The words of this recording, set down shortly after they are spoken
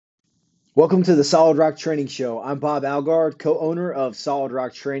Welcome to the Solid Rock Training Show. I'm Bob Algard, co-owner of Solid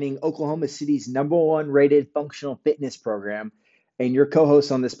Rock Training, Oklahoma City's #1 rated functional fitness program, and your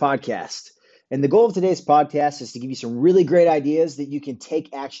co-host on this podcast. And the goal of today's podcast is to give you some really great ideas that you can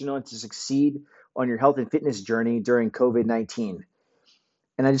take action on to succeed on your health and fitness journey during COVID-19.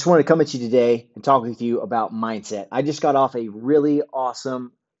 And I just want to come at you today and talk with you about mindset. I just got off a really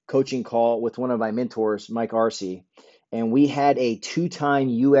awesome coaching call with one of my mentors, Mike Arce, and we had a two-time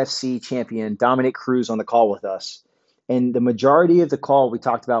UFC champion, Dominick Cruz, on the call with us. And the majority of the call, we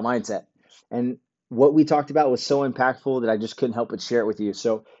talked about mindset. And what we talked about was so impactful that I just couldn't help but share it with you.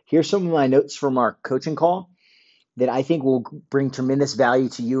 So here's some of my notes from our coaching call that I think will bring tremendous value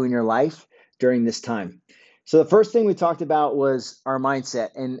to you in your life during this time. So the first thing we talked about was our mindset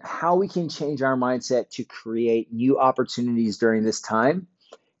and how we can change our mindset to create new opportunities during this time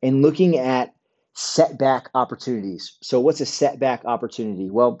and looking at setback opportunities. So what's a setback opportunity?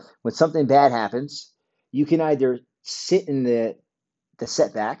 Well, when something bad happens, you can either sit in the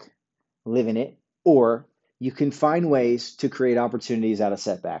setback, live in it, or you can find ways to create opportunities out of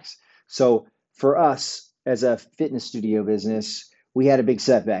setbacks. So for us as a fitness studio business, we had a big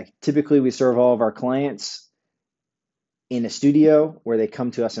setback. Typically, we serve all of our clients in a studio where they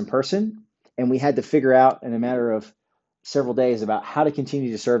come to us in person, and we had to figure out in a matter of several days about how to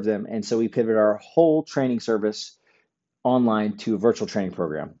continue to serve them. And so we pivoted our whole training service online to a virtual training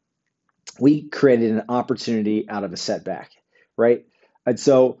program. We created an opportunity out of a setback, right? And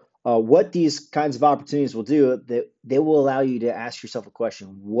so what these kinds of opportunities will do, that they will allow you to ask yourself a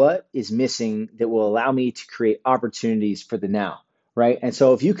question: what is missing that will allow me to create opportunities for the now, right? And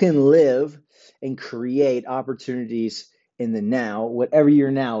so if you can live and create opportunities in the now, whatever your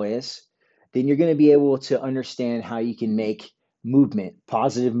now is, then you're going to be able to understand how you can make movement,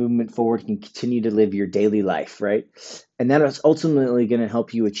 positive movement forward, and continue to live your daily life, right? And that is ultimately going to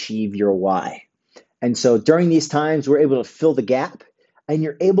help you achieve your why. And so during these times, we're able to fill the gap, and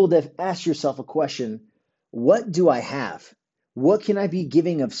you're able to ask yourself a question: what do I have? What can I be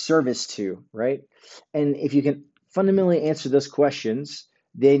giving of service to, right? And if you can fundamentally answer those questions,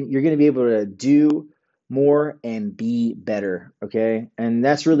 then you're going to be able to do more and be better, okay? And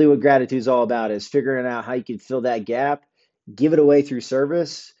that's really what gratitude is all about, is figuring out how you can fill that gap, give it away through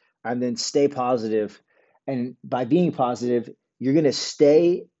service, and then stay positive. And by being positive, you're going to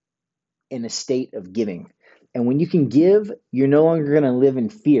stay in a state of giving. And when you can give, you're no longer going to live in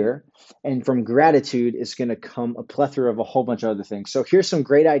fear. And from gratitude is going to come a plethora of a whole bunch of other things. So here's some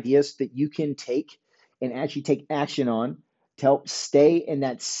great ideas that you can take and actually take action on to help stay in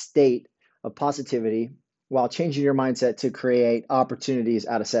that state of positivity while changing your mindset to create opportunities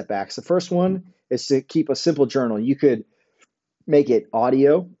out of setbacks. The first one is to keep a simple journal. You could make it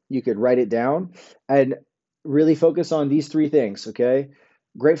audio, you could write it down, and really focus on these three things, okay?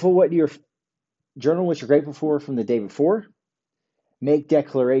 Grateful what you're Journal what you're grateful for from the day before. Make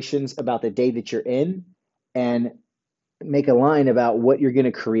declarations about the day that you're in, and make a line about what you're going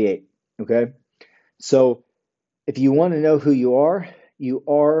to create. Okay. So if you want to know who you are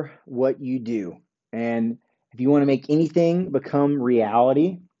what you do. And if you want to make anything become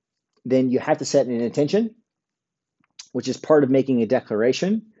reality, then you have to set an intention, which is part of making a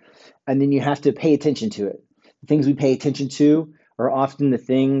declaration. And then you have to pay attention to it. The things we pay attention to are often the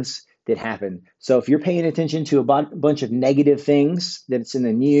things that happen. So if you're paying attention to a bunch of negative things that's in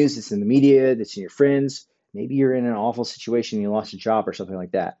the news, that's in the media, that's in your friends, maybe you're in an awful situation, you lost a job or something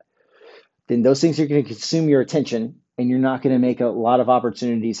like that, then those things are going to consume your attention, and you're not going to make a lot of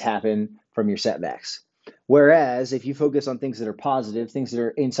opportunities happen from your setbacks. Whereas if you focus on things that are positive, things that are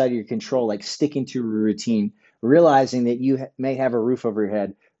inside of your control, like sticking to a routine, realizing that you may have a roof over your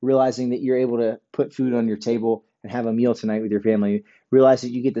head, realizing that you're able to put food on your table and have a meal tonight with your family, realize that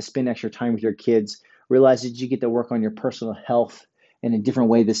you get to spend extra time with your kids, realize that you get to work on your personal health in a different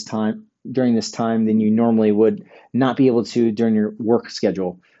way this time, during this time, than you normally would not be able to during your work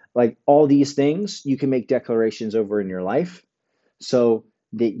schedule. Like all these things, you can make declarations over in your life so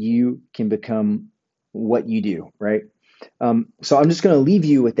that you can become what you do, right? So I'm just going to leave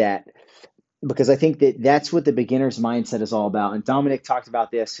you with that, because I think that that's what the beginner's mindset is all about. And Dominic talked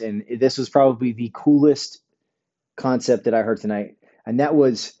about this, and this was probably the coolest concept that I heard tonight. And that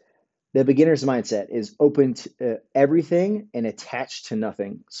was, the beginner's mindset is open to everything and attached to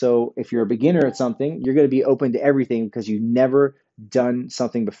nothing. So if you're a beginner at something, you're going to be open to everything because you've never done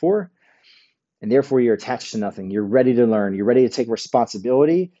something before. And therefore, you're attached to nothing. You're ready to learn. You're ready to take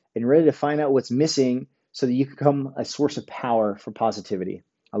responsibility and ready to find out what's missing so that you can become a source of power for positivity.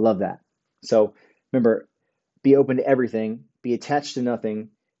 I love that. So remember, be open to everything, be attached to nothing,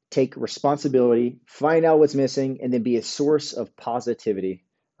 take responsibility, find out what's missing, and then be a source of positivity.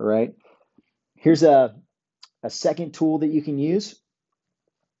 All right. Here's a second tool that you can use.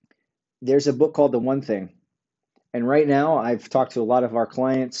 There's a book called The One Thing. And right now, I've talked to a lot of our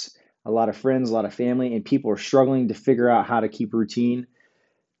clients, a lot of friends, a lot of family, and people are struggling to figure out how to keep routine,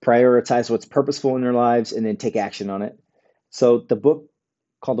 prioritize what's purposeful in their lives, and then take action on it. So the book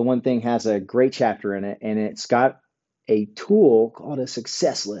called The One Thing has a great chapter in it, and it's got a tool called a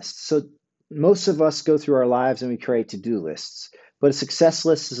success list. So most of us go through our lives and we create to-do lists, but a success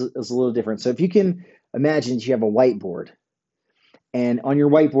list is a little different. So if you can imagine you have a whiteboard, and on your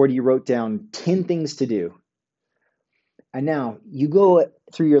whiteboard you wrote down 10 things to do. And now you go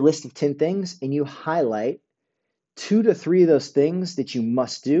through your list of 10 things and you highlight 2 to 3 of those things that you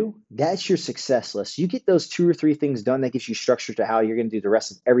must do. That's your success list. You get those 2 or 3 things done, that gives you structure to how you're going to do the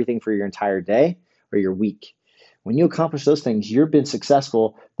rest of everything for your entire day or your week. When you accomplish those things, you've been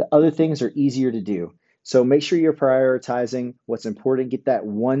successful. The other things are easier to do. So make sure you're prioritizing what's important. Get that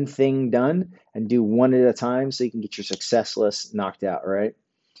one thing done and do one at a time so you can get your success list knocked out, right?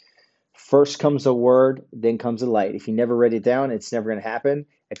 First comes a word, then comes a light. If you never write it down, it's never going to happen.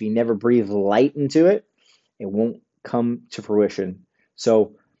 If you never breathe light into it, it won't come to fruition.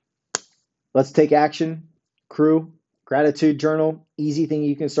 So let's take action. Crew, gratitude journal, easy thing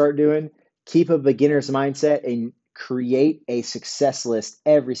you can start doing. Keep a beginner's mindset and create a success list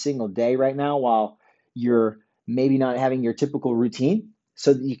every single day right now while you're maybe not having your typical routine,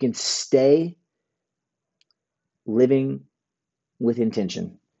 so that you can stay living with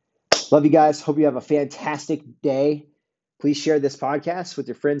intention. Love you guys. Hope you have a fantastic day. Please share this podcast with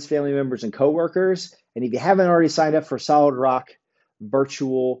your friends, family members, and coworkers. And if you haven't already signed up for Solid Rock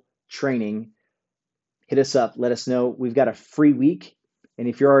virtual training, hit us up. Let us know. We've got a free week. And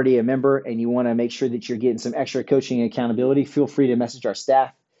if you're already a member and you want to make sure that you're getting some extra coaching and accountability, feel free to message our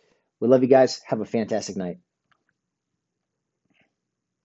staff. We love you guys. Have a fantastic night.